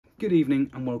Good evening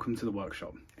and welcome to the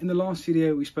workshop. In the last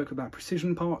video we spoke about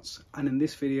precision parts, and in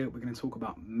this video we're going to talk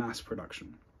about mass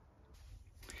production.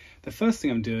 The first thing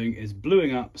I'm doing is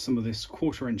bluing up some of this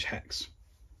 1/4 inch hex.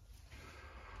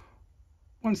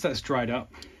 Once that's dried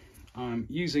up, I'm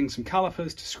using some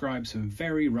calipers to scribe some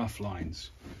very rough lines.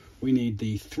 We need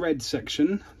the thread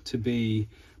section to be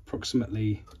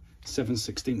approximately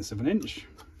 7/16 of an inch,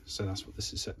 so that's what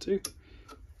this is set to.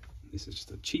 This is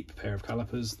just a cheap pair of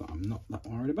calipers that I'm not that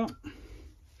worried about.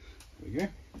 There we go.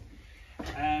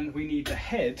 And we need the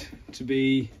head to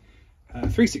be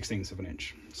 3/16 of an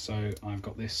inch. So I've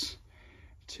got this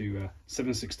to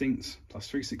 7/16 plus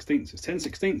 3/16 is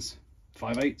 10/16,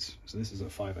 5/8. So this is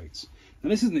at 5/8. Now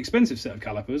this is an expensive set of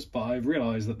calipers, but I've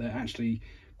realised that they're actually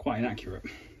quite inaccurate.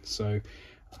 So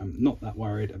I'm not that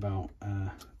worried about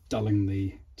dulling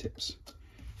the tips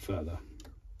further.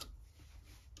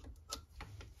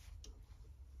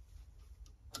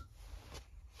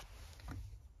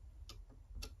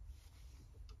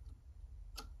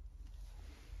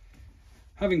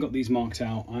 Having got these marked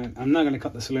out, I'm now going to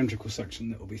cut the cylindrical section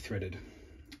that will be threaded.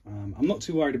 I'm not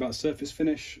too worried about surface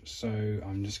finish, so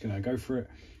I'm just going to go for it,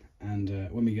 and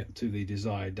when we get to the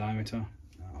desired diameter,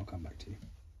 I'll come back to you.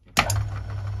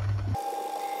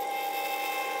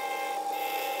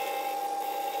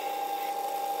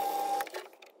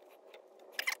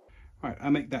 Right, I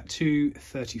make that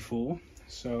 234,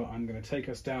 so I'm going to take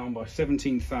us down by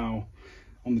 17th thou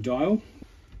on the dial.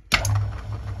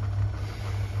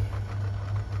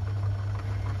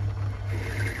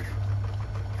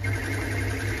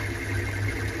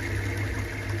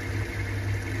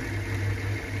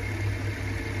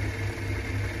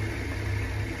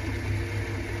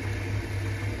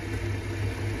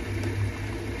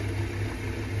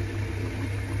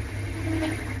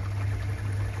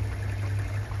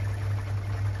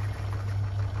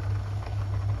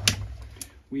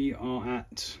 We are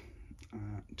at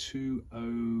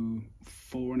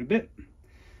 204 and a bit,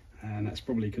 and that's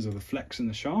probably because of the flex in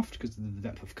the shaft, because of the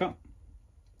depth of cut.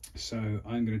 So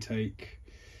I'm going to take,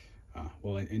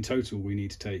 well, in total we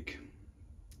need to take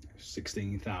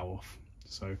 16th thou off.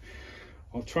 So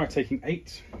I'll try taking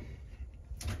 8,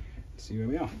 see where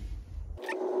we are.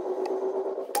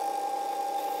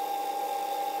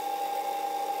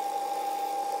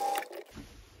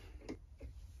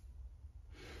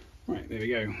 Right, there we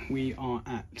go. We are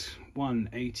at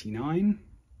 189,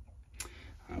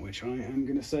 which I am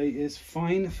going to say is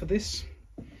fine for this.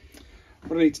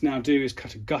 What I need to now do is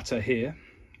cut a gutter here,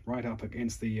 right up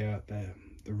against the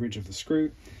ridge of the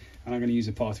screw, and I'm going to use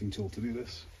a parting tool to do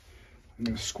this. I'm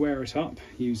going to square it up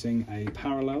using a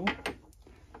parallel,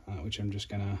 which I'm just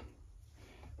going to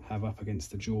have up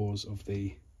against the jaws of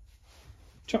the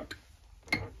chuck.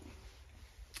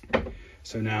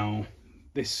 So now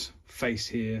this face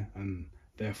here and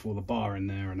therefore the bar in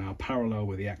there are now parallel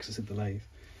with the axis of the lathe,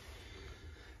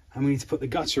 and we need to put the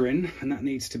gutter in, and that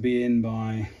needs to be in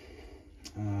by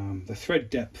the thread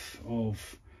depth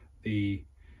of the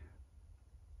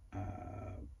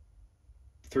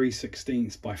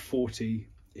 3/16 by 40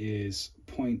 is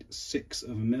 0.6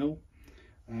 of a mil,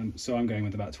 so I'm going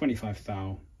with about 25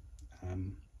 thou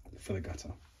for the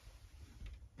gutter.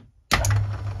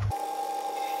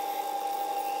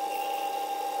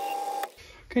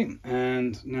 Okay,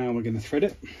 and now we're going to thread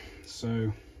it. So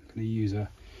I'm going to use a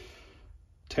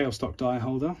tailstock die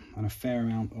holder and a fair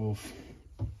amount of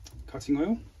cutting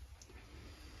oil.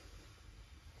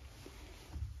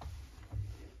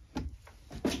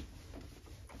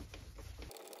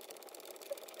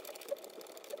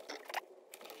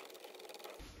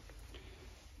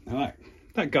 Now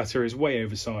that gutter is way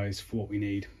oversized for what we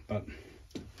need, but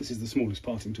this is the smallest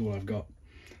parting tool I've got,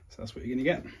 so that's what you're going to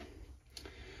get.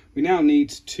 We now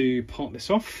need to part this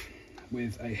off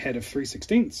with a head of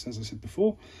 3/16, as I said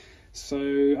before. So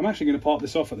I'm actually going to part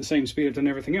this off at the same speed I've done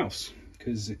everything else,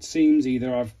 because it seems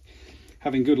either I'm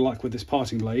having good luck with this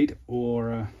parting blade,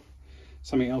 or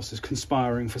something else is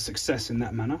conspiring for success in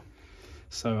that manner.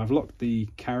 So I've locked the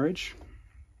carriage,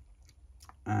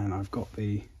 and I've got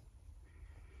the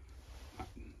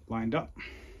lined up.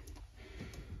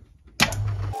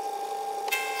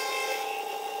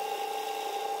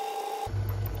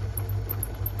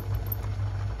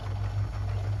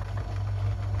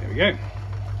 There we go.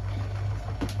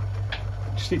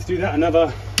 Just need to do that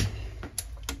another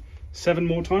 7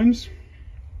 more times,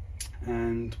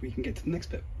 and we can get to the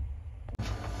next bit.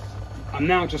 I'm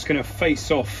now just going to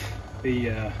face off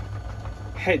the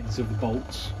heads of the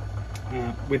bolts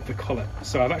with the collet.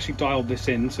 So I've actually dialed this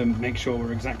in to make sure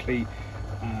we're exactly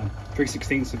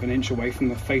 3/16 of an inch away from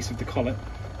the face of the collet,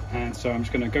 and so I'm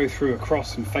just going to go through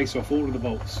across and face off all of the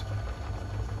bolts.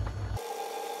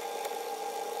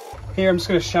 Here I'm just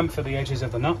going to chamfer the edges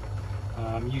of the nut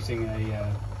using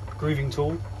a grooving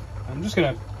tool. I'm just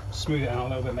going to smooth it out a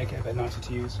little bit, make it a bit nicer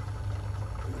to use.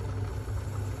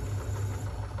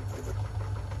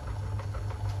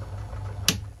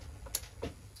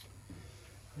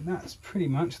 And that's pretty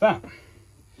much that.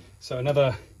 So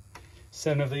another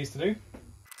 7 of these to do.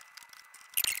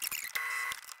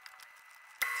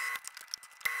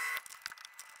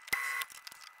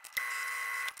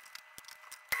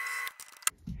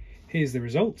 Here's the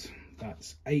result.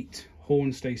 That's 8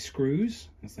 Hornstay screws,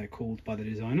 as they're called by the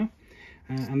designer.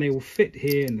 And they will fit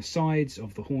here in the sides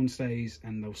of the Hornstays,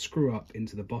 and they'll screw up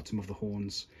into the bottom of the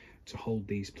horns to hold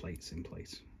these plates in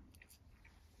place.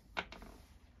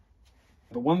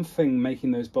 But one thing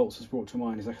making those bolts has brought to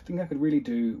mind is I think I could really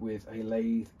do with a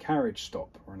lathe carriage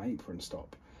stop or an apron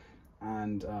stop.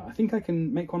 And I think I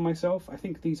can make one myself. I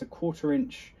think these are 1/4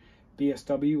 inch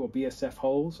BSW or BSF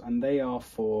holes, and they are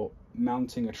for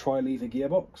mounting a tri-lever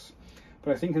gearbox.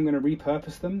 But I think I'm going to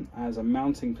repurpose them as a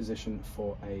mounting position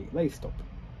for a lathe stop.